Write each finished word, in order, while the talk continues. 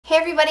Hey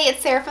everybody,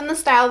 it's Sarah from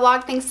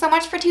TheStyleBlog. Thanks so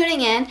much for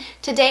tuning in.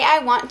 Today I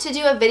want to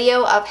do a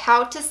video of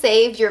how to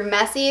save your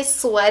messy,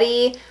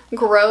 sweaty,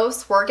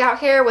 gross workout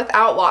hair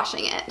without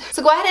washing it.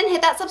 So go ahead and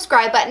hit that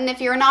subscribe button if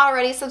you're not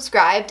already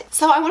subscribed.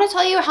 So I want to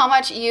tell you how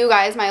much you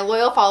guys, my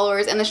loyal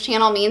followers in this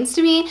channel, means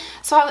to me.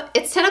 So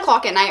it's 10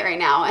 o'clock at night right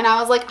now and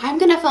I was like, I'm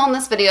gonna film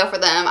this video for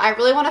them. I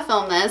really want to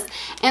film this.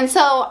 And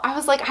so I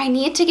was like, I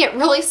need to get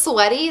really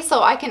sweaty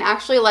so I can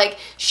actually like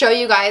show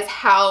you guys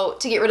how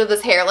to get rid of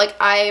this hair. Like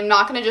I'm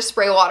not gonna just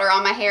spray water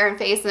on my hair and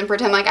face and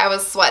pretend like I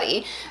was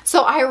sweaty.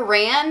 So I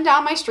ran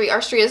down my street. Our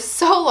street is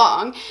so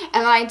long, and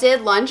then I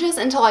did lunges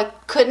until I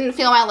couldn't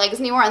feel my legs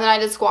anymore, and then I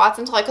did squats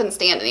until I couldn't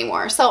stand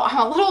anymore. So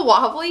I'm a little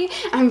wobbly,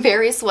 I'm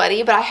very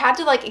sweaty, but I had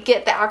to like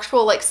get the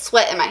actual like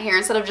sweat in my hair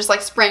instead of just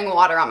like spraying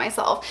water on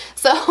myself.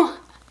 So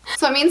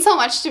it means so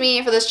much to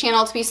me for this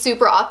channel to be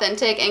super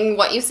authentic, and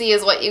what you see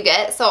is what you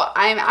get. So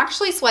I'm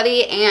actually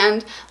sweaty,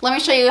 and let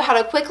me show you how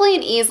to quickly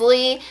and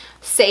easily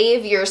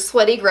save your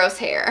sweaty, gross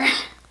hair.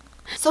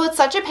 So it's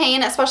such a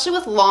pain, especially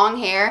with long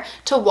hair,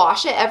 to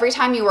wash it every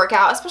time you work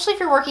out, especially if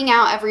you're working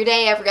out every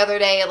day, every other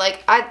day.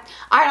 Like I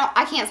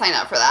can't sign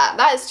up for that.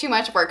 That is too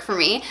much work for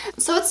me.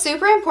 So it's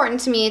super important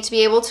to me to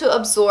be able to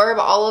absorb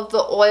all of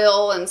the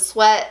oil and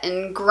sweat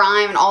and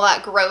grime and all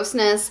that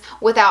grossness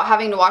without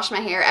having to wash my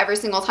hair every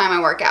single time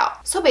I work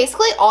out. So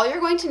basically all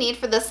you're going to need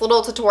for this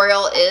little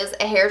tutorial is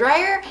a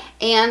hairdryer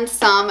and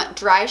some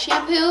dry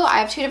shampoo. I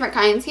have two different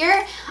kinds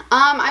here.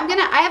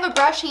 I have a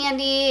brush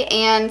handy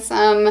and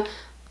some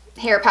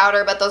hair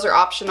powder, but those are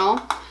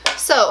optional.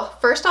 So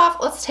first off,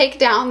 let's take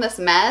down this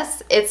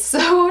mess. It's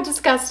so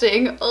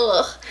disgusting.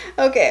 Ugh.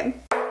 Okay.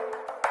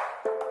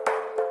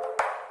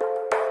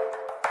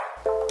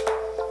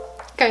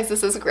 Guys,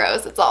 this is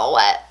gross. It's all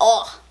wet.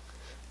 Ugh.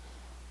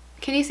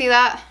 Can you see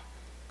that?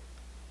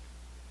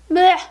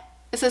 Blech.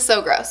 This is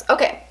so gross.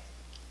 Okay.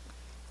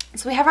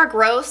 So we have our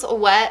gross,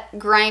 wet,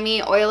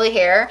 grimy, oily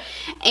hair,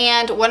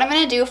 and what I'm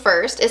going to do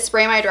first is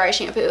spray my dry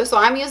shampoo. So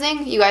I'm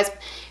using, you guys,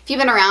 if you've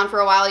been around for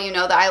a while, you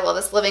know that I love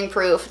this Living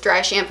Proof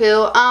dry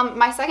shampoo.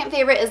 My second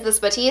favorite is this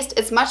Batiste.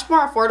 It's much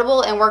more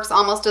affordable and works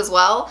almost as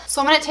well.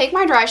 So I'm going to take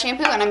my dry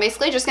shampoo and I'm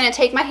basically just going to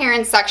take my hair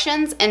in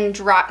sections and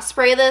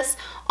spray this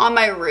on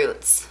my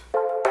roots.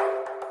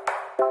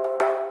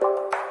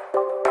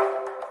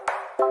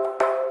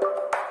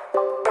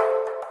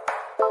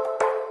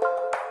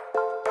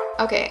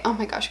 Okay, oh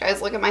my gosh guys,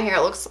 look at my hair.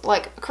 It looks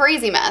like a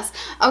crazy mess.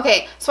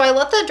 Okay, so I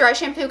let the dry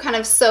shampoo kind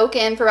of soak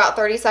in for about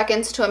 30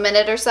 seconds to a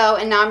minute or so,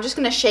 and now I'm just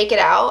gonna shake it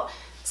out.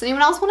 Does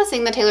anyone else want to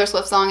sing the Taylor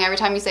Swift song every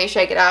time you say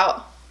shake it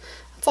out?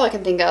 That's all I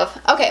can think of.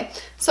 Okay,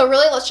 so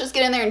really let's just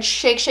get in there and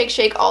shake, shake,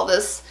 shake all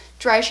this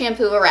dry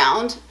shampoo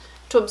around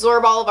to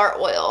absorb all of our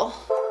oil.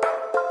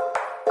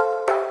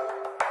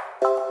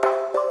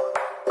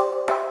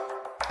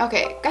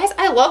 Okay, guys,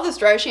 I love this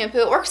dry shampoo.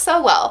 It works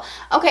so well.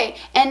 Okay,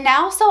 and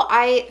now, so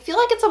I feel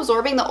like it's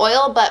absorbing the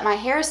oil, but my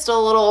hair is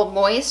still a little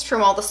moist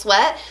from all the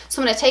sweat.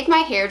 So I'm gonna take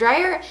my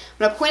hairdryer, I'm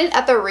gonna point it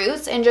at the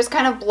roots and just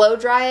kind of blow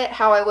dry it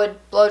how I would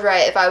blow dry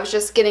it if I was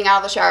just getting out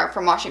of the shower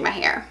from washing my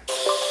hair.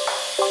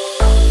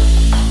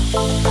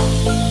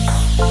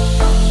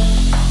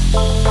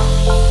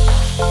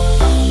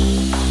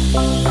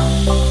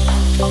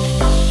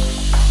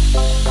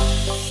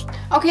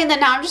 Okay, and then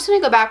now I'm just going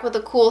to go back with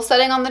a cool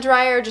setting on the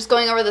dryer, just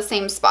going over the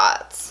same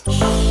spots.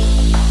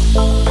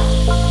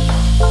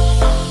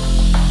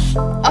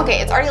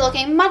 Okay, it's already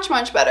looking much,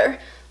 much better.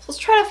 So let's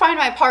try to find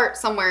my part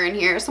somewhere in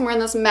here, somewhere in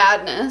this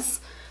madness.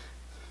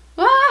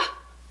 Ah,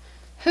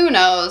 who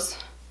knows?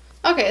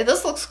 Okay,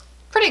 this looks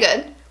pretty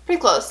good,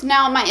 pretty close.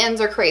 Now my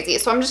ends are crazy,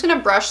 so I'm just going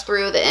to brush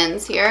through the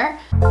ends here.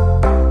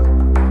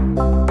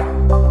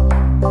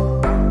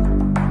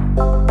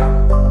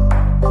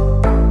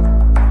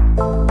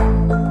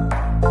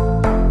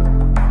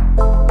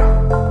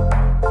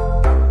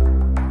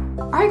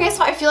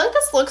 So I feel like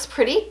this looks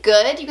pretty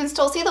good. You can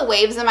still see the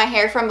waves in my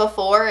hair from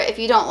before. If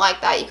you don't like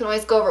that, you can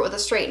always go over it with a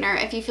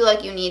straightener if you feel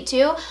like you need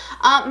to.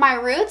 My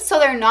roots, so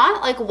they're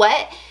not like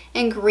wet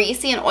and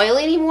greasy and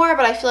oily anymore,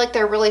 but I feel like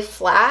they're really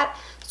flat.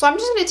 So I'm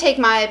just going to take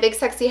my Big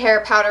Sexy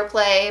Hair Powder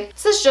Play.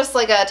 This is just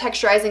like a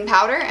texturizing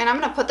powder, and I'm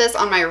going to put this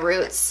on my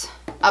roots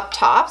up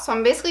top. So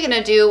I'm basically going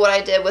to do what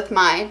I did with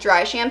my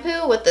dry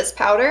shampoo with this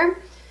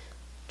powder.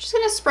 Just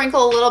going to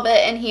sprinkle a little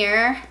bit in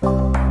here.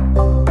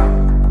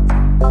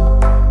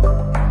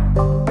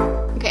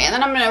 And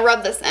then I'm going to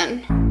rub this in.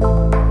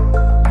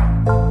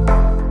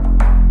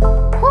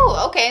 Whew,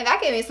 okay, that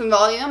gave me some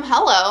volume.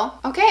 Hello.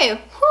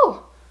 Okay, whew.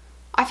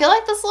 I feel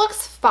like this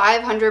looks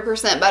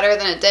 500% better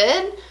than it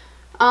did.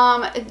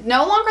 It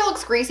no longer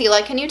looks greasy.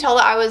 Like, can you tell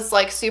that I was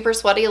like super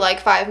sweaty like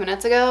 5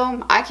 minutes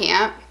ago? I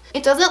can't.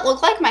 It doesn't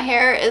look like my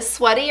hair is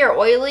sweaty or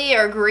oily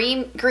or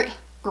greasy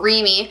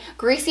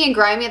and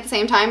grimy at the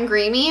same time.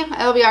 Greamy,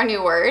 it'll be our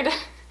new word.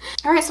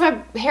 Alright, so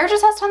my hair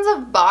just has tons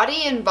of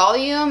body and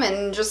volume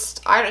and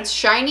just, it's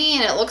shiny,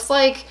 and it looks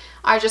like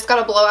I just got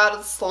a blowout of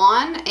the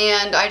salon,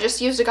 and I just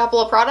used a couple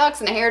of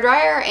products and a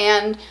hairdryer,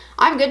 and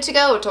I'm good to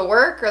go to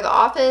work or the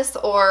office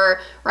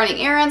or running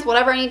errands,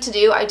 whatever I need to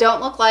do. I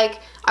don't look like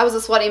I was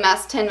a sweaty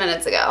mess 10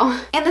 minutes ago.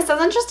 And this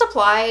doesn't just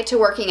apply to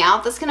working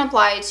out. This can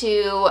apply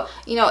to,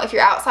 you know, if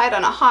you're outside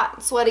on a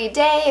hot, sweaty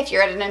day, if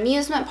you're at an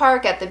amusement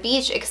park, at the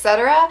beach,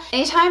 etc.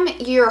 Anytime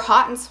you're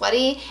hot and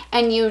sweaty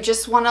and you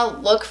just want to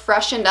look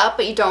freshened up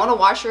but you don't want to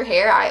wash your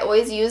hair, I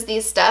always use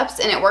these steps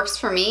and it works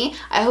for me.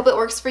 I hope it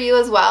works for you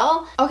as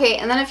well. Okay,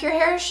 and then if your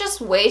hair is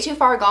just way too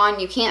far gone,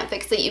 you can't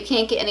fix it, you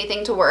can't get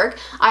anything to work,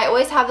 I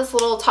always have this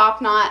little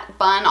top knot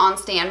bun on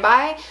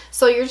standby.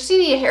 So you're just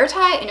gonna need a hair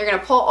tie and you're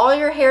gonna pull all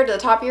your hair to the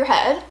top of your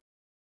head.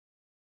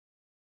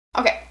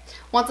 Okay,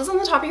 once it's on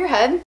the top of your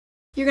head,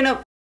 you're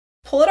gonna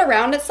pull it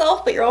around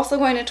itself, but you're also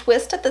going to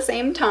twist at the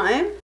same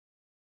time.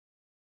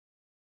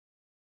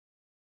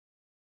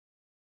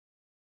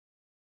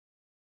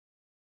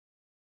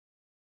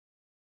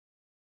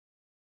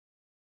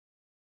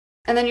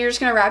 And then you're just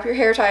gonna wrap your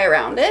hair tie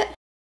around it.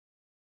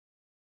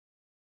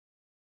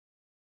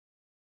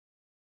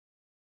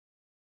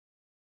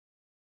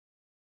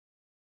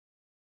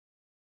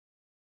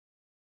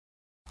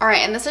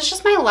 Alright, and this is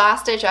just my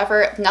last ditch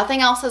effort. If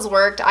nothing else has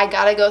worked, I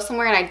gotta go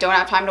somewhere and I don't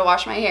have time to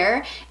wash my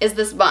hair, is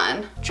this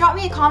bun. Drop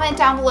me a comment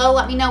down below,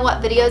 let me know what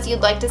videos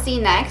you'd like to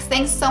see next.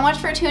 Thanks so much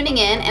for tuning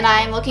in, and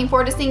I'm looking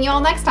forward to seeing you all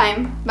next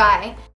time. Bye.